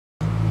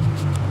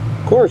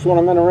course, when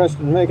I'm interested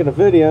in making a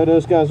video,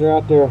 those guys are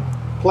out there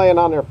playing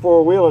on their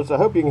four-wheelers. I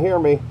hope you can hear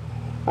me.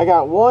 I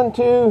got 1,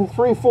 2,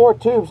 3, 4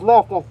 tubes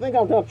left. I think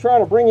I'm going to try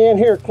to bring you in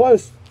here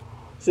close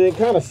so you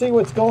can kind of see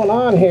what's going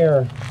on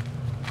here.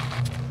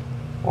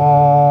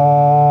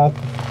 I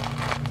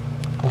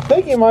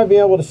think you might be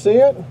able to see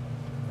it.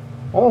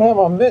 I don't have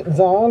my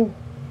mittens on.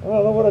 I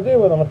don't know what to do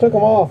with them. I took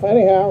them off.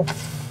 Anyhow,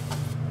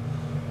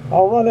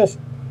 I'll run this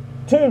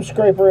tube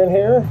scraper in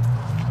here,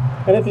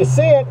 and if you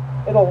see it,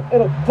 it'll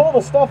pull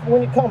the stuff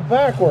when you come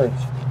backwards.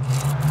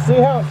 See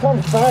how it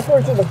comes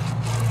backwards?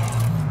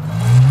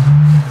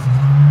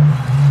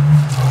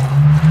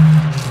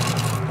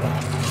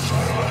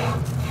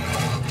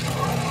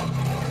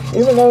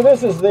 Even though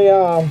this is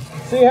the,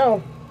 see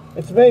how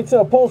it's made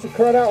so it pulls the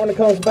crud out when it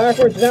comes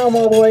backwards? Now I'm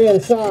all the way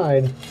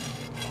inside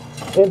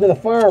into the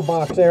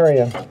firebox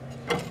area.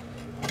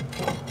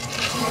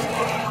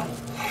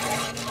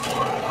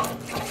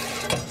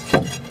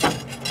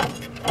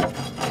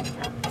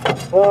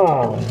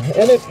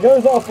 And it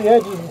goes off the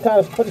edges and kind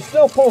of, but it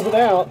still pulls it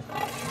out.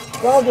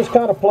 So I'm just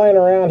kind of playing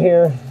around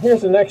here.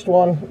 Here's the next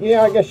one.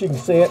 Yeah, I guess you can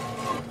see it.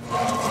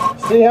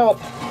 See how it,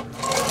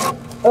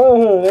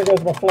 oh, there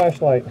goes my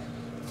flashlight.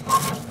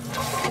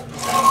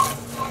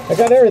 I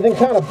got everything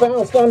kind of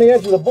bounced on the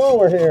edge of the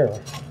blower here.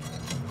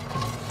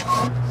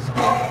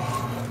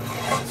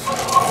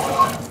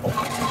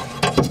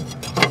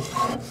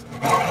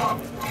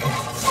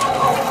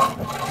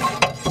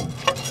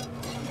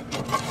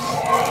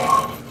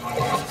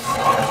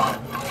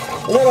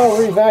 And then I'll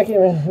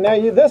re-vacuum it. Now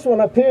this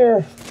one up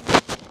here,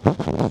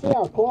 see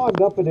how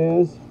clogged up it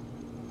is.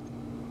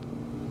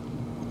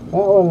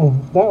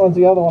 That one's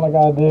the other one I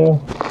gotta do.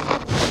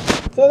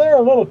 So they're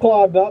a little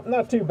clogged up,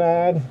 not too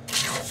bad.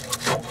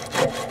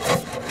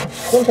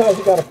 Sometimes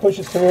you gotta push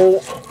it through.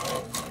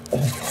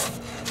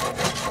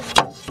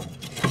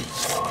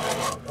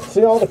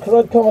 See all the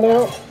crud coming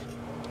out?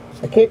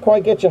 I can't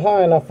quite get you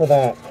high enough for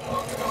that.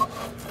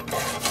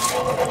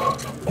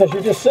 Because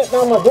you're just sitting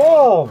on my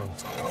glove.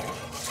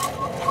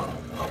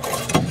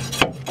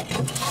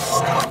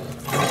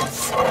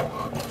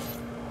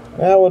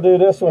 Now we'll do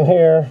this one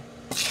here.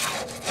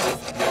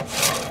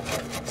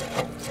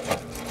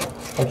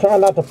 I'm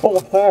trying not to pull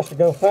it fast to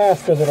go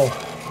fast because it'll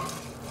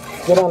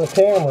get on the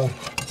camera.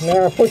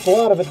 Now I pushed a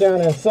lot of it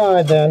down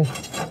inside then,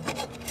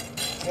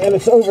 and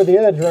it's over the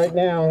edge right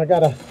now. You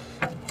gotta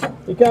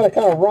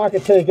kind of rock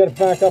it till you get it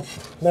back up.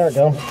 There it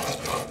goes.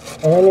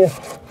 And then you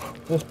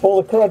just pull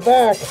the crud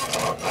back.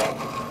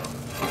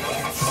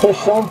 Push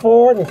some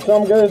forward and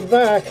some goes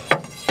back.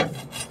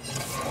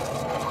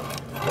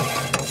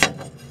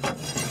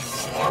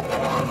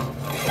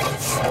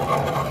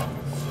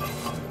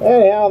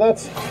 Anyhow,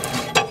 that's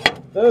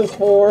those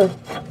four.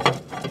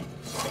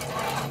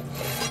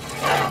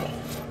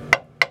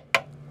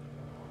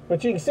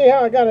 But you can see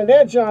how I got an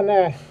edge on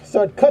that,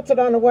 so it cuts it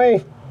on the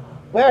way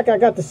back. I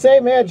got the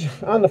same edge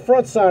on the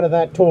front side of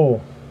that tool.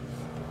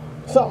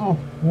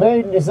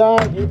 Something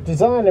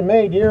designed and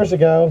made years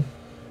ago.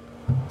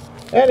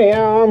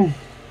 Anyhow, I'm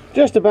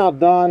just about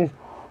done.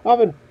 I've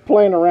been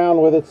playing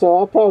around with it, so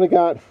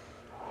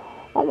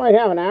I might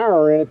have an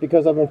hour in it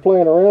because I've been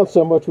playing around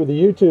so much with the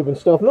YouTube and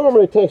stuff.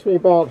 Normally it takes me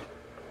about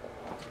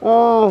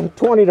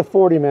 20 to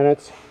 40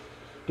 minutes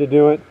to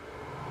do it,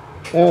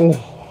 and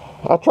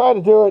I try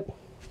to do it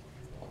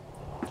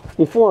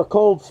before a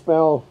cold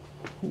spell.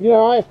 You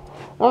know,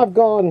 I've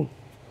gone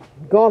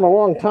a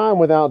long time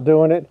without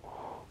doing it.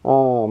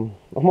 I'm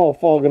all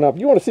fogging up.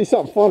 You want to see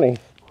something funny?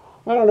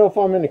 I don't know if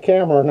I'm in the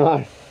camera or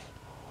not.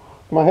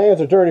 My hands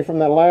are dirty from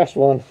that last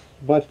one,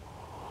 but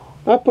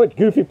I put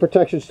goofy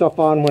protection stuff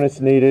on when it's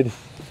needed.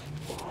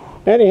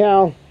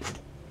 Anyhow,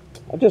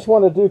 I just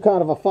want to do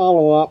kind of a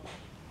follow-up.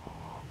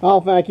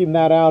 I'll vacuum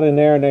that out in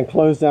there and then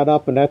close that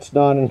up, and that's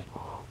done. And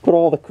put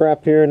all the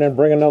crap here and then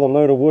bring another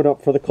load of wood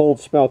up for the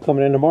cold spell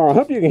coming in tomorrow. I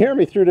hope you can hear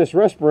me through this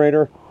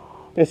respirator.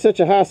 It's such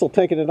a hassle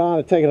taking it on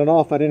and taking it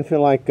off. I didn't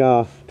feel like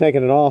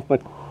taking it off,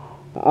 but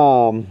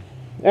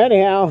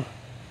anyhow,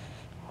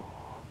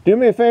 do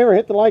me a favor,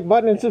 hit the like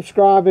button and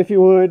subscribe if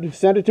you would.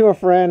 Send it to a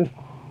friend.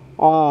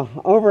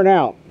 Over and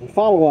out.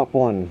 Follow-up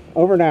one.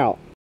 Over and out.